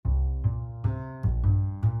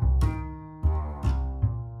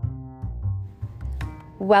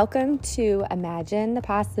Welcome to Imagine the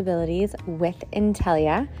Possibilities with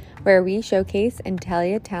Intelia, where we showcase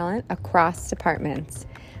Intelia talent across departments.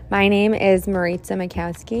 My name is Maritza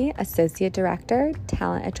Mikowski, Associate Director,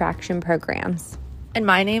 Talent Attraction Programs. And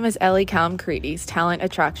my name is Ellie Kalamkarides, Talent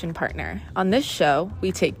Attraction Partner. On this show,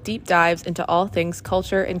 we take deep dives into all things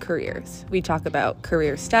culture and careers. We talk about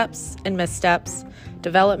career steps and missteps,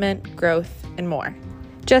 development, growth, and more.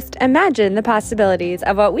 Just imagine the possibilities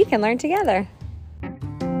of what we can learn together.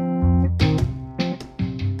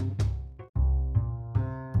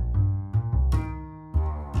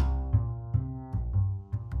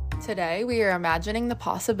 Today, we are imagining the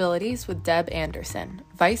possibilities with Deb Anderson,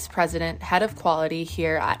 Vice President, Head of Quality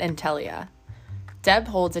here at Intelia. Deb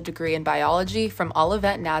holds a degree in biology from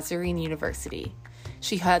Olivet Nazarene University.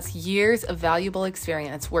 She has years of valuable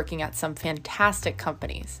experience working at some fantastic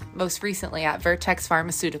companies, most recently at Vertex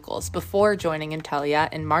Pharmaceuticals before joining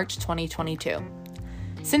Intelia in March 2022.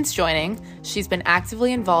 Since joining, she's been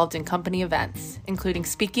actively involved in company events, including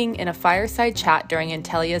speaking in a fireside chat during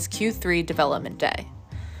Intelia's Q3 Development Day.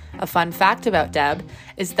 A fun fact about Deb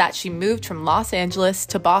is that she moved from Los Angeles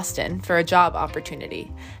to Boston for a job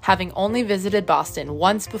opportunity, having only visited Boston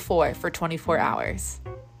once before for 24 hours.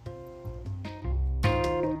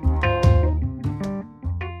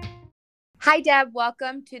 Hi, Deb.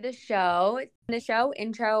 Welcome to the show. In the show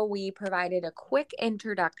intro, we provided a quick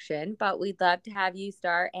introduction, but we'd love to have you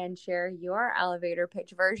start and share your elevator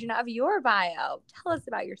pitch version of your bio. Tell us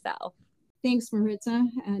about yourself. Thanks, Maritza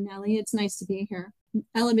and Ellie. It's nice to be here.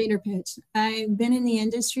 Elevator pitch. I've been in the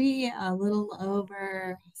industry a little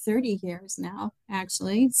over 30 years now,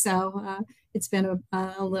 actually. So it's been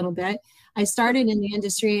a little bit. I started in the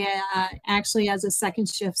industry actually as a second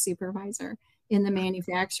shift supervisor in the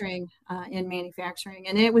manufacturing,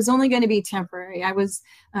 and it was only going to be temporary. I was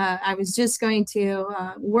just going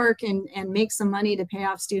to work and make some money to pay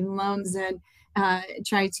off student loans and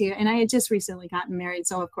and I had just recently gotten married,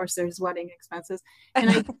 so of course there's wedding expenses, and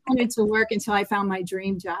I wanted to work until I found my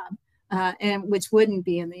dream job, and which wouldn't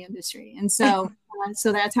be in the industry, and so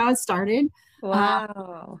that's how it started.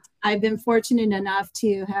 Wow. I've been fortunate enough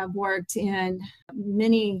to have worked in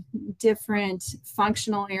many different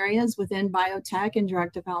functional areas within biotech and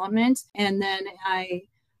drug development, and then I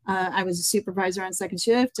was a supervisor on second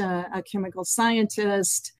shift, a chemical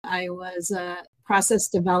scientist. I was a process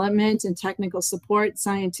development and technical support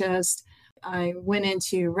scientist. I went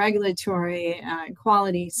into regulatory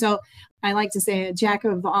quality. So I like to say a jack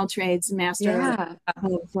of all trades, master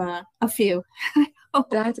of a few.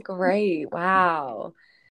 That's great. Wow.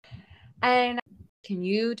 And can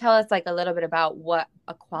you tell us a little bit about what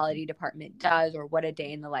a quality department does or what a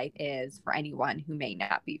day in the life is for anyone who may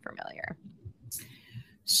not be familiar?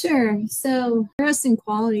 Sure. So for us in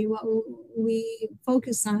quality, what we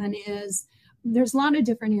focus on is there's a lot of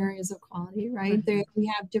different areas of quality, right? Mm-hmm. We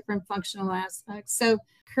have different functional aspects. So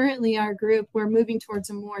currently our group, we're moving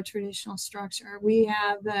towards a more traditional structure. We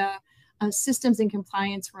have a systems and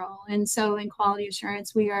compliance role. And so in quality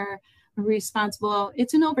assurance, we are responsible.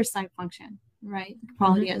 It's an oversight function, right?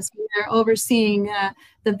 Quality is. We are overseeing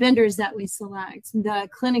the vendors that we select, the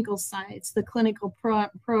clinical sites, the clinical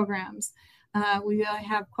programs. We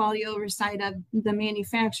have quality oversight of the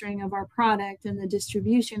manufacturing of our product and the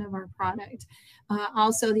distribution of our product.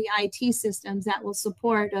 Also the IT systems that will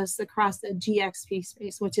support us across the GXP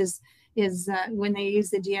space, which is when they use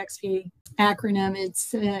the GXP acronym,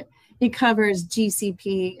 it covers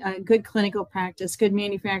GCP, good clinical practice, good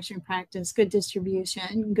manufacturing practice, good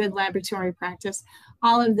distribution, good laboratory practice,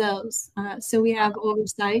 all of those. So we have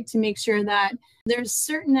oversight to make sure that there's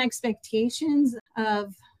certain expectations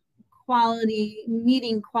of quality,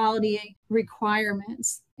 meeting quality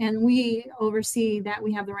requirements. And we oversee that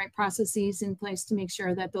we have the right processes in place to make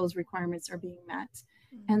sure that those requirements are being met.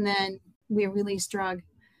 And then we release drug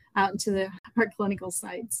out into our clinical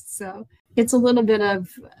sites. So it's a little bit of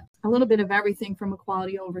everything from a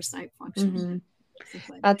quality oversight function.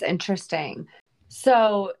 Mm-hmm. That's interesting.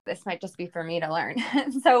 So this might just be for me to learn.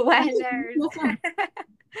 So when there's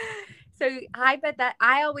So I bet that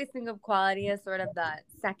I always think of quality as sort of the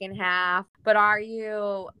second half, but are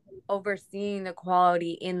you overseeing the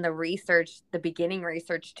quality in the research, the beginning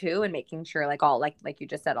research too, and making sure like you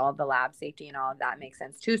just said, all of the lab safety and all of that makes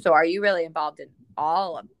sense too? So are you really involved in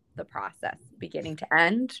all of the process, beginning to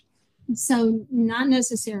end? So not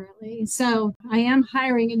necessarily. So I am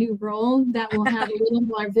hiring a new role that will have a little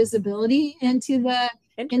more visibility into the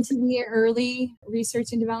early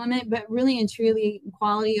research and development, but really and truly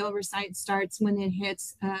quality oversight starts when it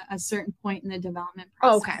hits a certain point in the development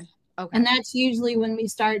process. Okay. And that's usually when we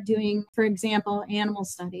start doing, for example, animal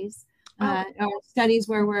studies. or studies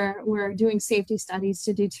where we're doing safety studies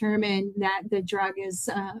to determine that the drug is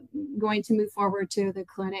going to move forward to the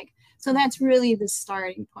clinic. So that's really the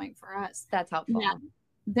starting point for us. That's helpful. Now,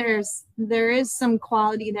 there is some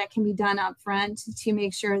quality that can be done up front to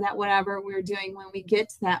make sure that whatever we're doing when we get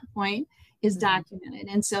to that point is documented.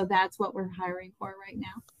 And so that's what we're hiring for right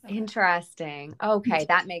now. Interesting. Okay,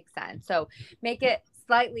 that makes sense. So make it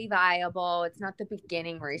slightly viable. It's not the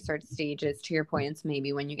beginning research stages, to your points,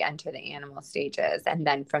 maybe when you get into the animal stages. And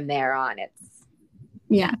then from there on, it's.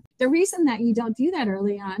 Yeah. The reason that you don't do that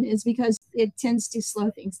early on is because it tends to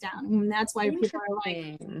slow things down. And that's why people are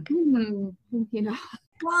like,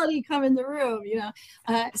 quality come in the room,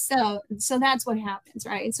 so that's what happens,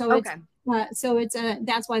 right? So okay.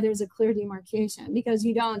 That's why there's a clear demarcation, because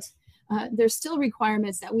you don't there's still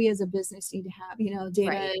requirements that we as a business need to have.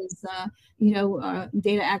 Data is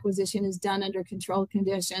data acquisition is done under controlled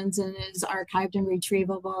conditions and is archived and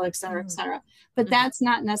retrievable, et cetera, et cetera. But that's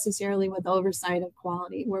not necessarily with oversight of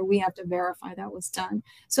quality, where we have to verify that was done.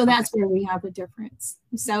 So that's where we have a difference.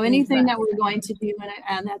 So anything that we're going to do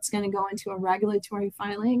and that's going to go into a regulatory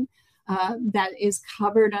filing that is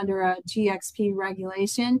covered under a GXP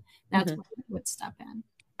regulation, that's where we would step in.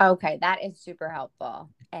 Okay, that is super helpful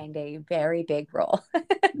and a very big role.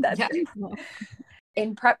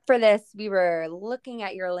 In prep for this, we were looking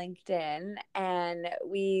at your LinkedIn and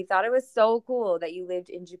we thought it was so cool that you lived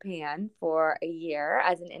in Japan for a year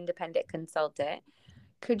as an independent consultant.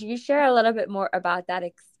 Could you share a little bit more about that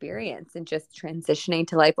experience and just transitioning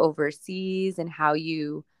to life overseas and how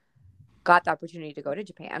you got the opportunity to go to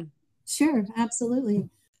Japan? Sure, absolutely.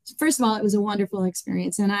 First of all, it was a wonderful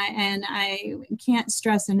experience, and I can't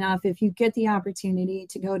stress enough, if you get the opportunity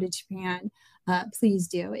to go to Japan, please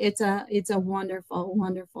do. It's a wonderful,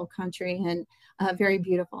 wonderful country, and very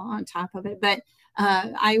beautiful on top of it. But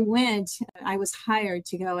I was hired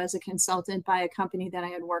to go as a consultant by a company that I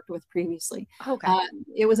had worked with previously. Okay.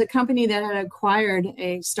 It was a company that had acquired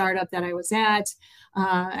a startup that I was at,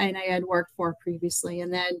 and I had worked for previously,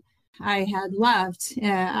 and then I had left.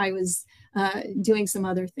 I was doing some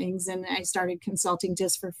other things, and I started consulting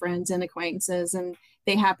just for friends and acquaintances, and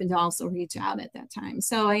they happened to also reach out at that time.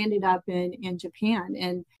 So I ended up in Japan,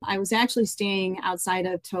 and I was actually staying outside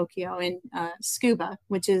of Tokyo in Tsukuba,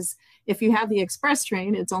 which is, if you have the express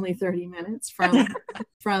train, it's only 30 minutes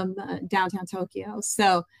from downtown Tokyo.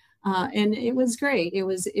 So and it was great. It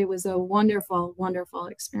was a wonderful, wonderful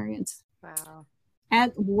experience. Wow.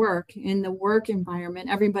 At work, in the work environment,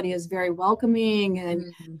 everybody is very welcoming,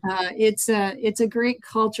 and it's a great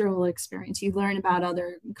cultural experience. You learn about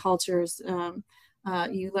other cultures.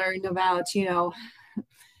 You learn about,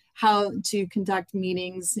 how to conduct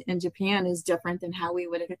meetings in Japan is different than how we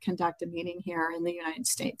would conduct a meeting here in the United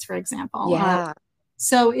States, for example. Yeah.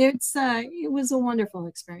 So it was a wonderful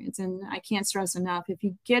experience, and I can't stress enough, if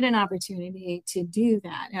you get an opportunity to do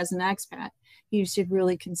that as an expat, you should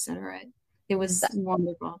really consider it. It was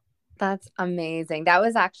wonderful. That's amazing. That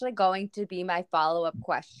was actually going to be my follow-up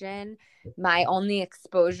question. My only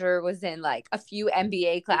exposure was in like a few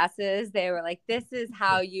MBA classes. They were like, this is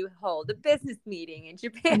how you hold a business meeting in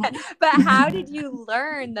Japan. But how did you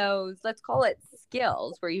learn those, let's call it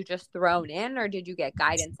skills? Were you just thrown in, or did you get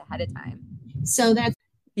guidance ahead of time? So that's,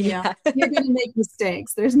 you're going to make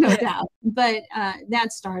mistakes. There's no doubt. But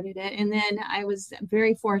that started it. And then I was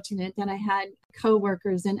very fortunate that I had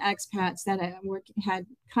coworkers and expats that had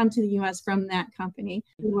come to the U.S. from that company,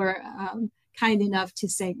 who were kind enough to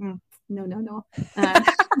say, no.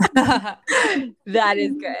 That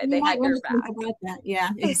is good. They had your back. About that.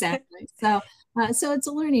 Yeah, exactly. So it's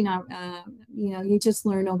a learning, you just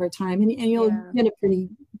learn over time, and you'll get a pretty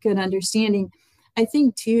good understanding. I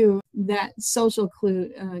think too that social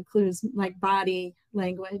clues like body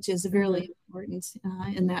language is really important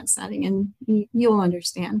in that setting, and you'll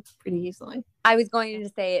understand pretty easily. I was going to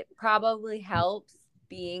say it probably helps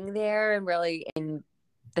being there and really in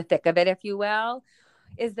the thick of it, if you will.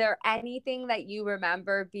 Is there anything that you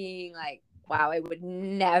remember being like, wow, I would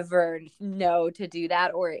never know to do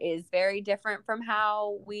that, or is very different from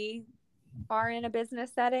how we are in a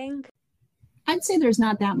business setting? I'd say there's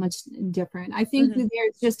not that much different. I think that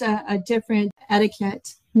there's just a different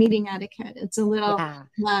etiquette, meeting etiquette. It's a little,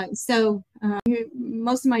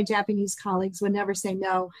 most of my Japanese colleagues would never say,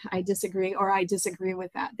 no, I disagree, or I disagree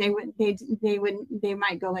with that. They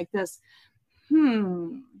might go like this,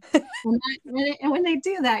 and when they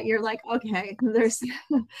do that, you're like, okay, this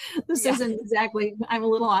isn't exactly, I'm a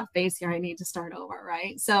little off base here. I need to start over.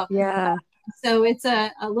 Right. So it's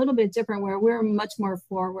a little bit different, where we're much more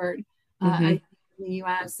forward. In the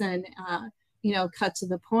U.S. and, cut to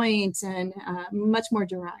the point, and much more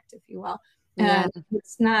direct, if you will. Yeah.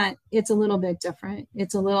 And it's a little bit different.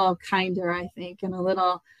 It's a little kinder, I think, and a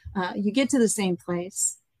little, you get to the same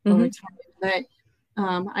place over time. But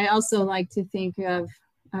I also like to think of,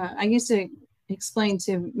 I used to explain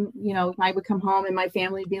to, I would come home and my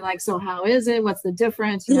family would be like, so how is it? What's the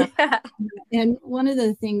difference? Yeah. And one of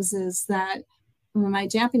the things is that my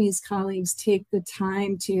Japanese colleagues take the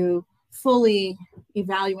time to fully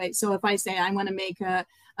evaluate. So if I say I want to make a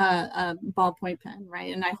ballpoint pen,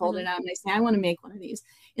 right, and I hold it out and I say I want to make one of these.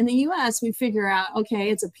 In the U.S., we figure out, okay,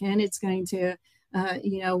 it's a pen. It's going to,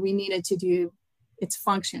 we need it to do its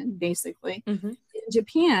function basically. In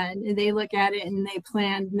Japan, they look at it and they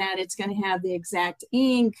plan that it's going to have the exact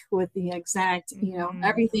ink with the exact,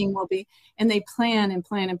 everything will be, and they plan and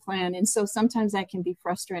plan and plan. And so sometimes that can be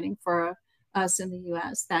frustrating for us in the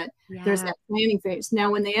US that there's that planning phase.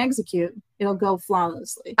 Now, when they execute, it'll go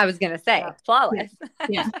flawlessly. I was going to say flawless.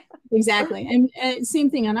 Yeah, exactly. And same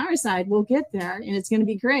thing on our side, we'll get there and it's going to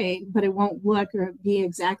be great, but it won't look or be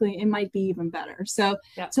exactly, it might be even better. So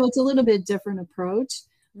it's a little bit different approach.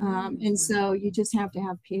 And so you just have to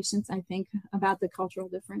have patience, I think, about the cultural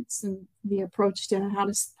difference and the approach to how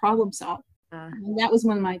to problem solve. That was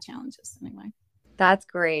one of my challenges anyway. That's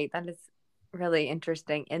great. That is really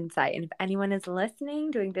interesting insight. And if anyone is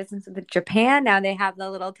listening, doing business with Japan, now they have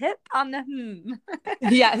the little tip on the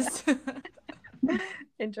Yes.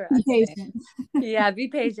 Interesting. Be patient. Yeah, be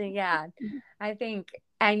patient. Yeah. I think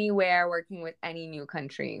anywhere working with any new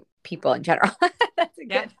country, people in general, that's a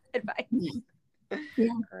good advice. Yeah.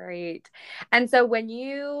 Great. And so when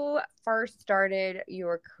you first started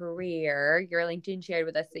your career, your LinkedIn shared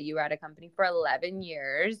with us that you were at a company for 11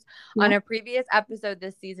 years. Yeah. On a previous episode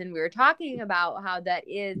this season, we were talking about how that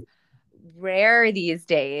is rare these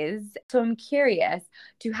days. So I'm curious,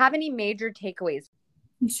 do you have any major takeaways?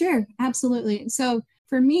 Sure, absolutely. So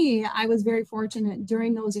for me, I was very fortunate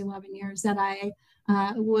during those 11 years that I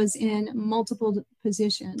was in multiple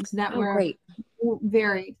positions that were great.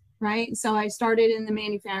 Varied. Right. So I started in the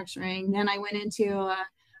manufacturing, then I went into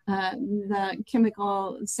the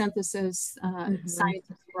chemical synthesis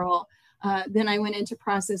scientist role. Then I went into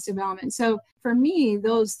process development. So for me,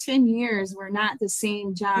 those 10 years were not the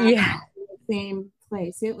same job, in the same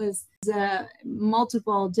place. It was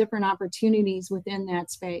multiple different opportunities within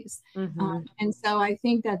that space. And so I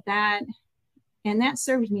think that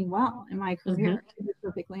served me well in my career, to be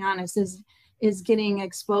perfectly honest, is getting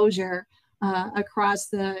exposure across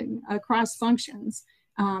functions.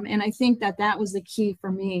 And I think that was the key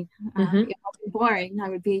for me. It would be boring. I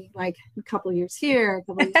would be like a couple of years here, a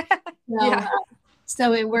couple of years.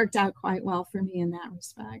 So it worked out quite well for me in that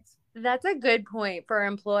respect. That's a good point for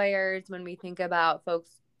employers when we think about folks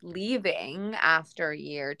leaving after a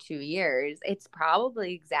year, 2 years. It's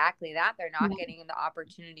probably exactly that. They're not getting the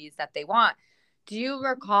opportunities that they want. Do you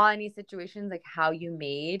recall any situations like how you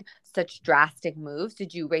made such drastic moves?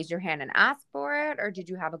 Did you raise your hand and ask for it, or did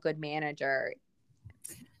you have a good manager?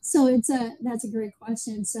 So that's a great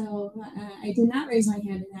question. So I did not raise my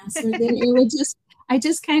hand and ask for it. It would I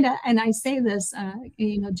just kind of, and I say this,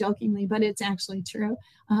 jokingly, but it's actually true.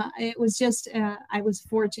 It was just, I was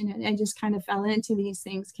fortunate. I just kind of fell into these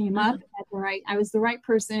things, came up I was the right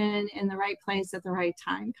person in the right place at the right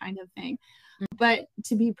time kind of thing. But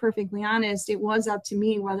to be perfectly honest, it was up to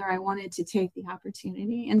me whether I wanted to take the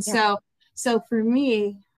opportunity. And so for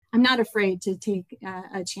me, I'm not afraid to take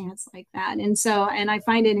a chance like that. And I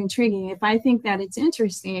find it intriguing. If I think that it's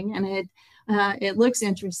interesting and it looks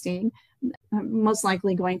interesting, I'm most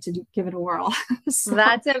likely going to give it a whirl.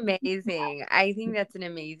 That's amazing. I think that's an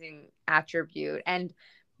amazing attribute. And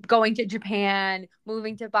going to Japan,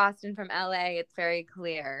 moving to Boston from LA, it's very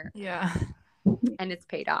clear. Yeah. And it's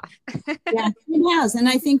paid off. Yeah, it has. And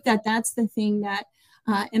I think that's the thing that,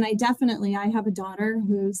 and I have a daughter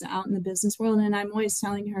who's out in the business world, and I'm always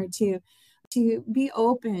telling her to be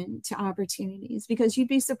open to opportunities, because you'd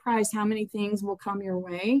be surprised how many things will come your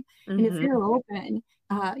way. And if you're open,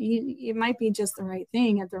 it might be just the right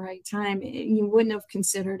thing at the right time. You wouldn't have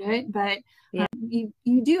considered it, but you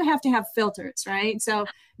do have to have filters, right? So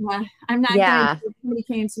I'm not going to, if somebody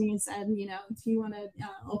came to me and said, if you want to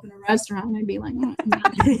open a restaurant, I'd be like, no,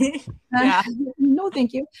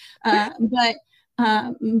 thank you. But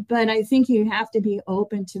I think you have to be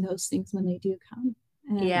open to those things when they do come.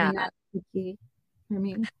 And that's the key for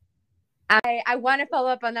me. I want to follow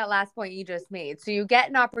up on that last point you just made. So you get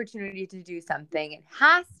an opportunity to do something. It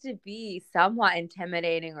has to be somewhat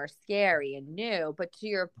intimidating or scary and new. But to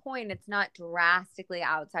your point, it's not drastically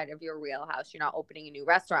outside of your wheelhouse. You're not opening a new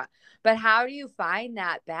restaurant. But how do you find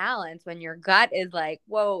that balance when your gut is like,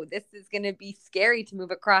 whoa, this is going to be scary to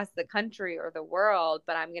move across the country or the world,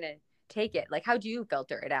 but I'm going to take it? Like, how do you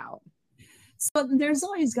filter it out? So there's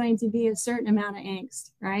always going to be a certain amount of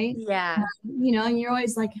angst, right? Yeah. And you're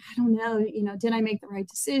always like, I don't know, did I make the right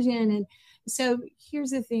decision? And so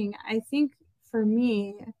here's the thing. I think for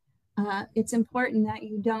me, it's important that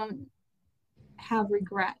you don't have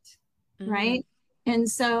regret, right? And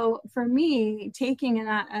so for me, taking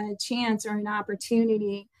a chance or an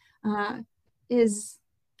opportunity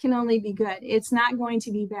can only be good. It's not going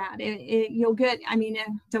to be bad. You'll get,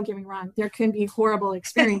 don't get me wrong, there can be horrible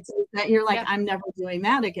experiences that you're like, I'm never doing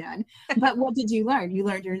that again. But what did you learn? You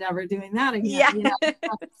learned you're never doing that again.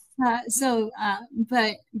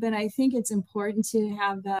 But I think it's important to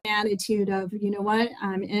have the attitude of, you know what,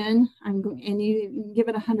 I'm in, and you give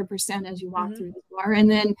it 100% as you walk through the door. And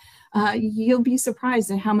then you'll be surprised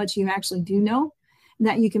at how much you actually do know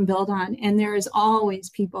that you can build on. And there is always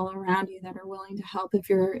people around you that are willing to help if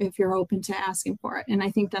you're open to asking for it. And I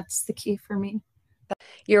think that's the key for me.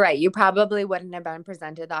 You're right. You probably wouldn't have been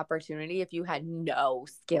presented the opportunity if you had no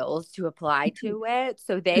skills to apply to it.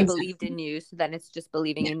 So they believed in you. So then it's just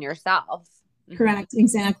believing in yourself. Correct.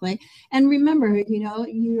 Exactly. And remember, it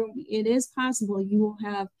is possible you will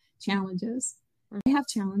have challenges. I have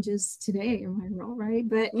challenges today in my role, right?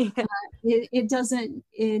 But it doesn't,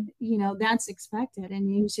 that's expected, and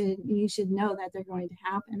you should know that they're going to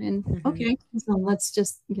happen. And okay, so let's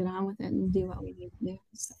just get on with it and do what we need to do.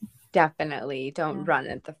 So. Definitely don't run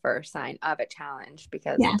at the first sign of a challenge,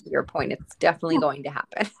 because to your point, it's definitely going to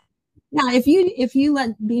happen. Yeah, if you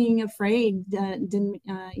let being afraid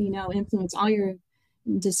influence all your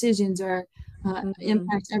decisions or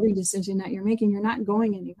impact every decision that you're making, you're not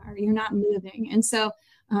going anywhere. You're not moving. And so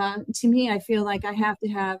to me, I feel like I have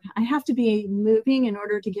to be moving in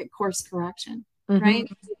order to get course correction, right?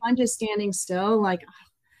 If I'm just standing still, like,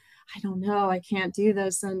 I don't know, I can't do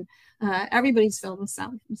this. And everybody's filled with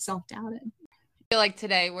self-doubt. I feel like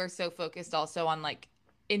today we're so focused also on like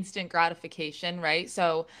instant gratification, right?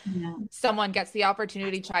 So someone gets the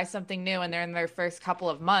opportunity to try something new and they're in their first couple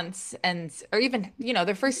of months or even,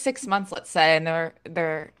 their first 6 months, let's say, and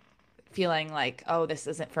they're feeling like, oh, this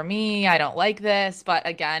isn't for me. I don't like this. But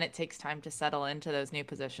again, it takes time to settle into those new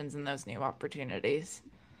positions and those new opportunities.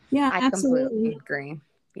 Yeah, I completely agree.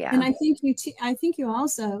 Yeah. And I think you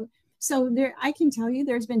also, so I can tell you,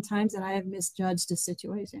 there's been times that I have misjudged a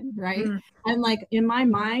situation, right? I'm like, in my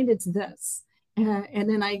mind, it's this. And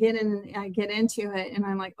then I get into it and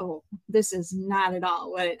I'm like, oh, this is not at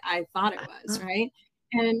all what I thought it was, right?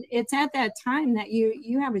 And it's at that time that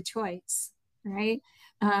you have a choice, right?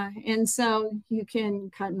 And so you can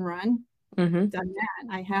cut and run. Done that.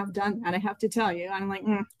 I have done that. I have to tell you, I'm like,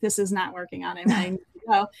 this is not working out. I need to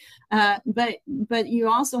go. But you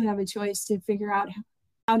also have a choice to figure out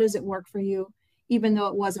how does it work for you, even though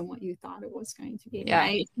it wasn't what you thought it was going to be,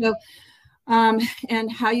 right? So.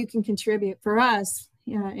 And how you can contribute. For us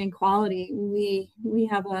in quality, we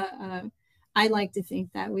have I like to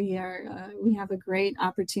think that we have a great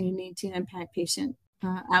opportunity to impact patient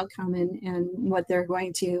outcome and what they're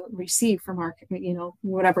going to receive from our,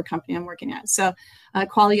 whatever company I'm working at. So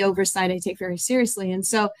quality oversight I take very seriously. And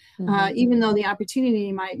so even though the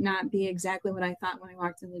opportunity might not be exactly what I thought when I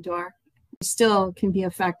walked in the door, still can be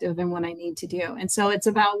effective in what I need to do. And so it's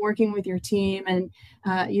about working with your team and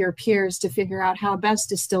your peers to figure out how best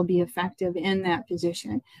to still be effective in that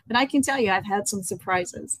position. But I can tell you, I've had some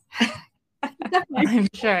surprises. I'm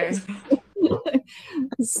sure.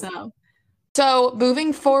 So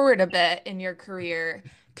moving forward a bit in your career,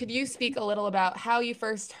 could you speak a little about how you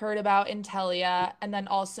first heard about Intellia, and then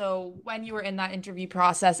also when you were in that interview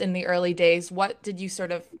process in the early days, what did you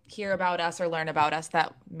sort of hear about us or learn about us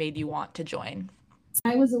that made you want to join?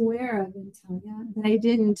 I was aware of Intellia, but I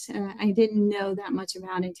didn't know that much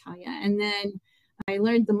about Intellia. And then I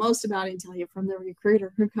learned the most about Intellia from the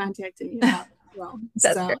recruiter who contacted me about it as well.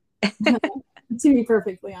 So to be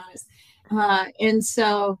perfectly honest. And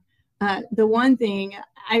so the one thing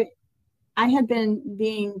I had been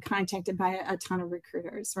being contacted by a ton of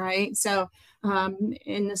recruiters, right? So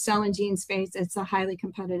in the cell and gene space, it's a highly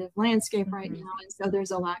competitive landscape right now. And so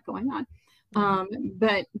there's a lot going on.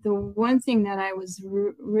 But the one thing that I was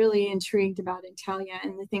really intrigued about Intellia,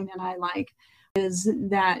 and the thing that I like, is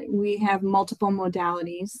that we have multiple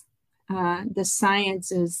modalities. The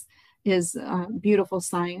science is beautiful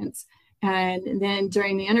science. And then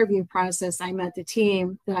during the interview process, I met the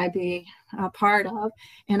team that I'd be a part of,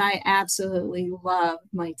 and I absolutely love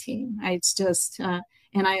my team. It's just, and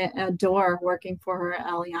I adore working for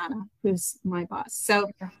Eliana, who's my boss.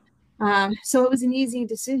 So it was an easy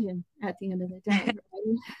decision at the end of the day.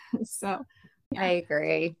 Right? So. Yeah. I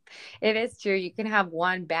agree. It is true. You can have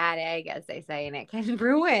one bad egg, as they say, and it can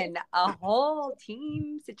ruin a whole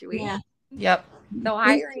team situation. Yep. So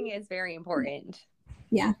hiring is very important.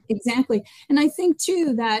 Yeah, exactly. And I think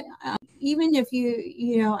too that even if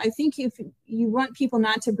I think if you want people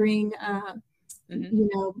not to bring,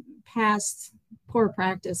 past poor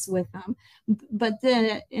practice with them, but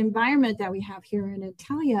the environment that we have here in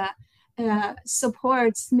Intellia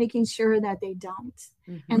supports making sure that they don't.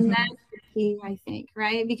 Mm-hmm. And that's the key, I think,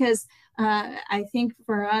 right? Because I think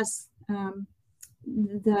for us,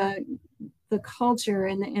 the culture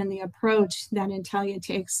and the approach that Intellia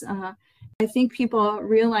takes, I think people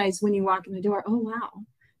realize when you walk in the door, oh, wow,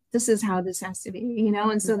 this is how this has to be,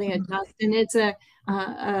 and so they adjust. And it's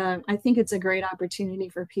I think it's a great opportunity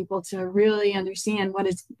for people to really understand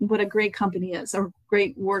what a great company is, or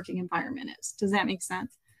great working environment is. Does that make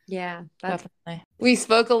sense? Yeah, definitely. We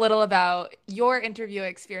spoke a little about your interview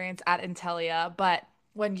experience at Intellia, but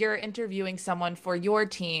when you're interviewing someone for your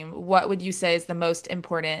team, what would you say is the most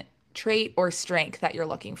important trait or strength that you're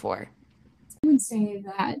looking for? I would say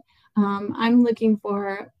that I'm looking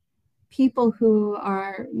for people who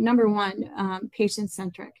are, number one,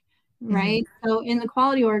 patient-centric, right? Mm-hmm. So in the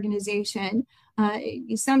quality organization,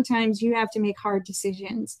 sometimes you have to make hard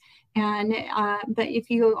decisions. And but if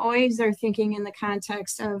you always are thinking in the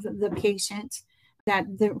context of the patient,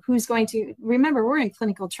 who's going to, remember, we're in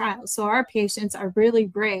clinical trials. So our patients are really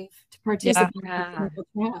brave to participate in clinical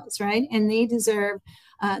trials, right? And they deserve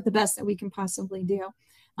the best that we can possibly do.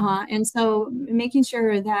 And so making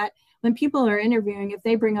sure that when people are interviewing, if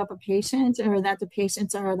they bring up a patient, or that the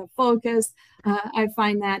patients are the focus, I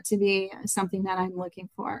find that to be something that I'm looking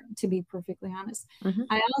for, to be perfectly honest. Mm-hmm.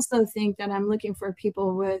 I also think that I'm looking for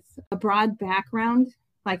people with a broad background.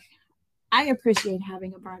 Like, I appreciate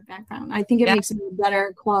having a broad background. I think it makes me a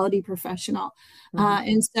better quality professional. Mm-hmm.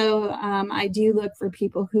 And so I do look for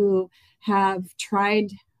people who have tried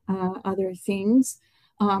other things,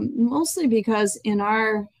 mostly because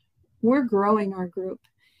we're growing our group.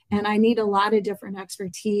 And I need a lot of different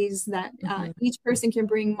expertise that each person can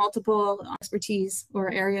bring multiple expertise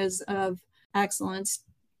or areas of excellence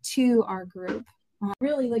to our group.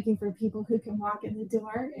 Really looking for people who can walk in the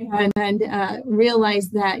door and realize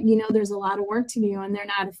that, there's a lot of work to do, and they're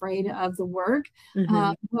not afraid of the work.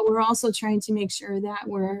 Mm-hmm. But we're also trying to make sure that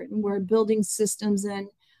we're building systems and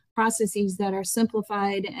processes that are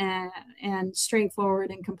simplified and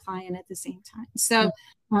straightforward and compliant at the same time. So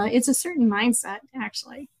it's a certain mindset,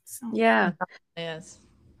 actually. So. Yeah. Yes.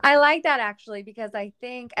 I like that, actually, because I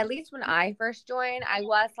think, at least when I first joined, I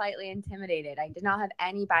was slightly intimidated. I did not have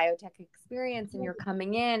any biotech experience, and you're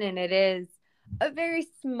coming in, and it is a very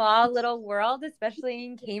small little world, especially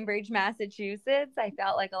in Cambridge, Massachusetts. I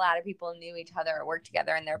felt like a lot of people knew each other or worked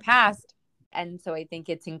together in their past. And so I think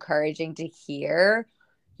it's encouraging to hear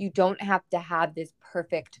you don't have to have this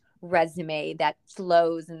perfect resume that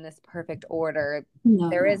flows in this perfect order. No.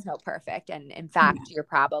 There is no perfect. And in fact, you're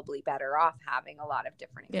probably better off having a lot of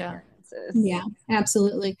different experiences. Yeah,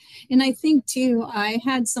 absolutely. And I think too, I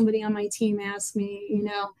had somebody on my team ask me,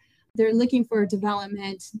 they're looking for a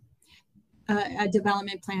development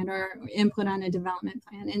plan or input on a development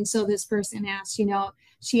plan. And so this person asked,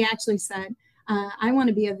 she actually said, I want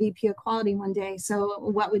to be a VP of quality one day. So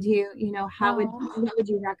what would you, what would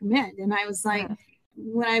you recommend? And I was like,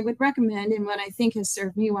 what I would recommend, and what I think has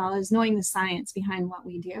served me well, is knowing the science behind what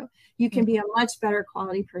we do. You can be a much better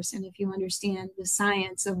quality person if you understand the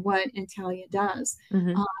science of what Intellia does.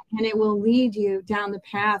 Mm-hmm. And it will lead you down the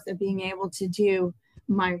path of being able to do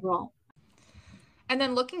my role. And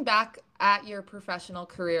then looking back at your professional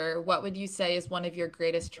career, what would you say is one of your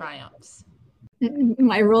greatest triumphs?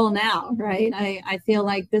 My role now, right? I feel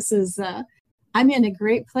like this is, I'm in a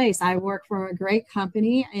great place. I work for a great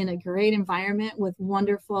company in a great environment with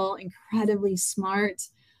wonderful, incredibly smart,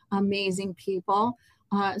 amazing people.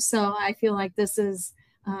 So I feel like this is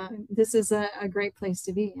a great place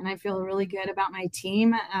to be. And I feel really good about my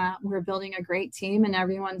team. We're building a great team, and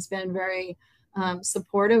everyone's been very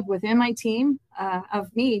supportive within my team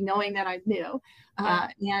of me, knowing that I'm new.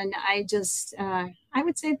 And I just, I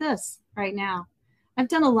would say this right now. I've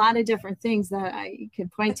done a lot of different things that I could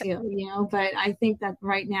point to, but I think that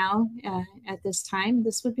right now, at this time,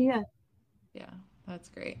 this would be it. Yeah, that's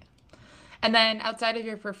great. And then outside of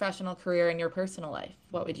your professional career and your personal life,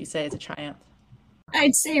 what would you say is a triumph?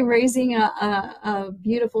 I'd say raising a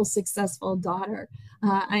beautiful, successful daughter.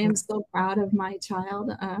 I am so proud of my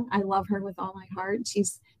child. I love her with all my heart.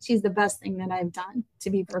 She's the best thing that I've done, to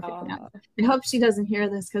be perfectly honest. I hope she doesn't hear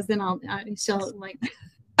this, because then she'll like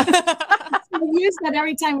use that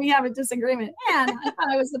every time we have a disagreement. Man, I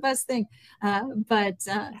thought I was the best thing. But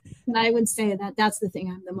I would say that that's the thing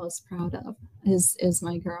I'm the most proud of is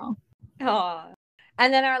my girl. Oh,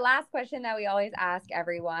 And then our last question that we always ask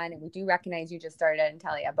everyone, and we do recognize you just started at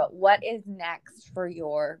Intellia, but what is next for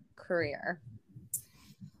your career?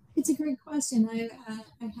 It's a great question. I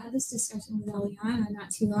had this discussion with Eliana not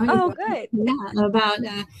too long ago. Oh, good. Yeah, about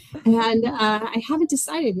and I haven't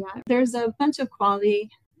decided yet. There's a bunch of quality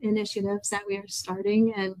initiatives that we are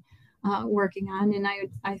starting and working on, and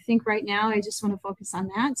I think right now I just want to focus on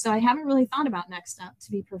that. So I haven't really thought about next step,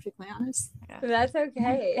 to be perfectly honest. That's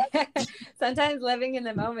okay. Sometimes living in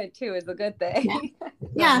the moment too is a good thing.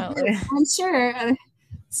 Yeah, I'm sure.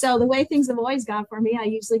 So the way things have always gone for me, I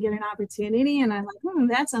usually get an opportunity and I'm like,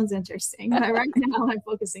 that sounds interesting. But right now I'm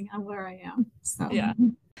focusing on where I am. So yeah.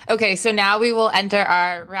 Okay, so now we will enter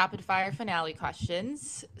our rapid fire finale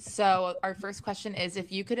questions. So our first question is, if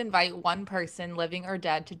you could invite one person, living or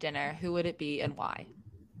dead, to dinner, who would it be and why?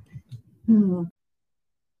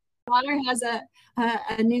 Daughter has a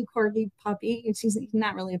new corgi puppy. She's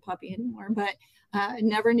not really a puppy anymore, but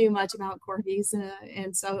never knew much about corgis,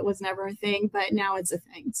 and so it was never a thing. But now it's a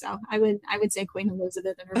thing. So I would say Queen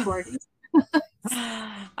Elizabeth and her corgis.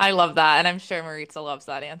 I love that, and I'm sure Maritza loves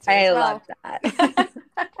that answer. I love that.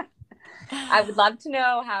 I would love to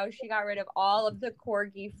know how she got rid of all of the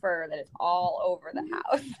corgi fur that is all over the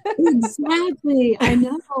house. Exactly. I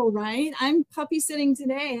know, right? I'm puppy sitting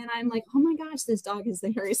today and I'm like, oh my gosh, this dog is the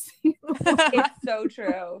hairiest thing. It's so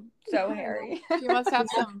true. So hairy. She must have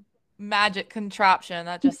some magic contraption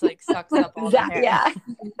that just like sucks up all the hair. Yeah.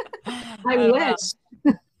 I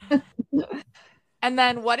wish. And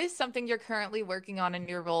then what is something you're currently working on in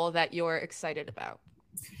your role that you're excited about?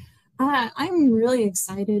 I'm really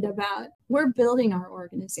excited about, we're building our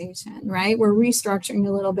organization, right? We're restructuring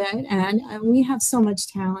a little bit, and we have so much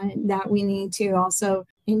talent that we need to also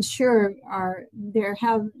ensure there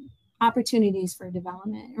have opportunities for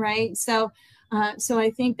development, right? So I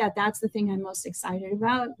think that's the thing I'm most excited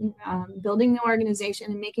about, building the organization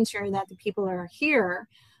and making sure that the people that are here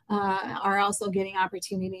are also getting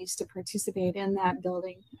opportunities to participate in that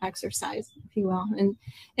building exercise, if you will.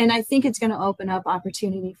 And I think it's going to open up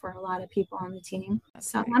opportunity for a lot of people on the team.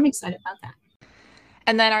 So I'm excited about that.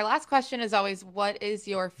 And then our last question is always, what is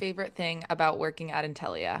your favorite thing about working at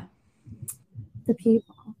Intellia? The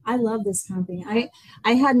people. I love this company.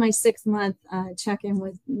 I had my 6-month check-in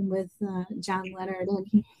with John Leonard,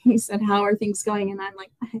 and he said, how are things going? And I'm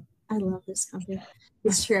like, I love this company.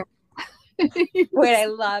 It's true. Wait, I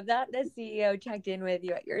love that the CEO checked in with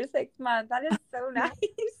you at your 6 months. That is so nice.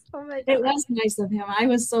 Oh my God. It was nice of him. I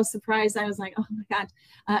was so surprised. I was like, oh my God,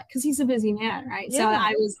 because he's a busy man, right? Yeah.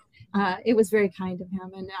 So it was very kind of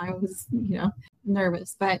him, and I was,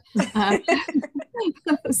 nervous, but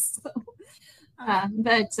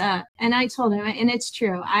and I told him, and it's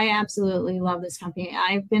true, I absolutely love this company.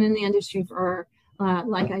 I've been in the industry for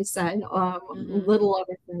like I said, a little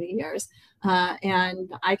over 30 years.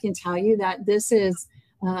 And I can tell you that this is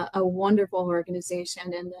a wonderful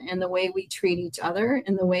organization, and the way we treat each other,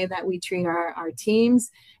 and the way that we treat our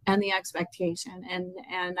teams, and the expectation.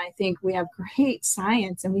 And I think we have great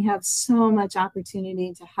science, and we have so much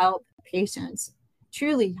opportunity to help patients,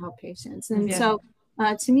 truly help patients. And so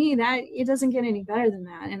to me, that it doesn't get any better than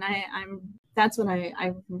that. And that's what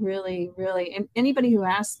I really, really, and anybody who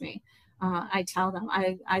asks me, I tell them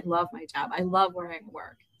I love my job. I love where I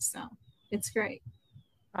work. So it's great.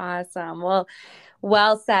 Awesome.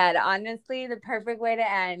 Well said. Honestly, the perfect way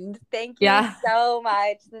to end. Thank you so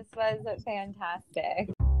much. This was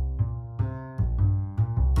fantastic.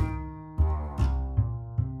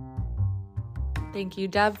 Thank you,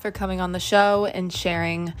 Deb, for coming on the show and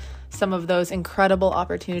sharing some of those incredible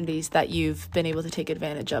opportunities that you've been able to take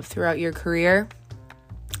advantage of throughout your career.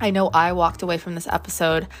 I know I walked away from this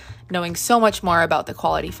episode knowing so much more about the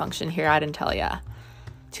quality function here at Intellia.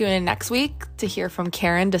 Tune in next week to hear from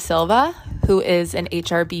Karen Da Silva, who is an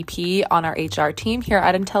HRBP on our HR team here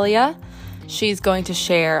at Intellia. She's going to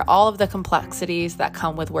share all of the complexities that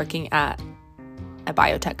come with working at a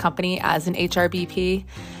biotech company as an HRBP,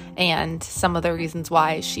 and some of the reasons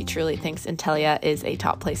why she truly thinks Intellia is a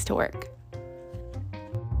top place to work.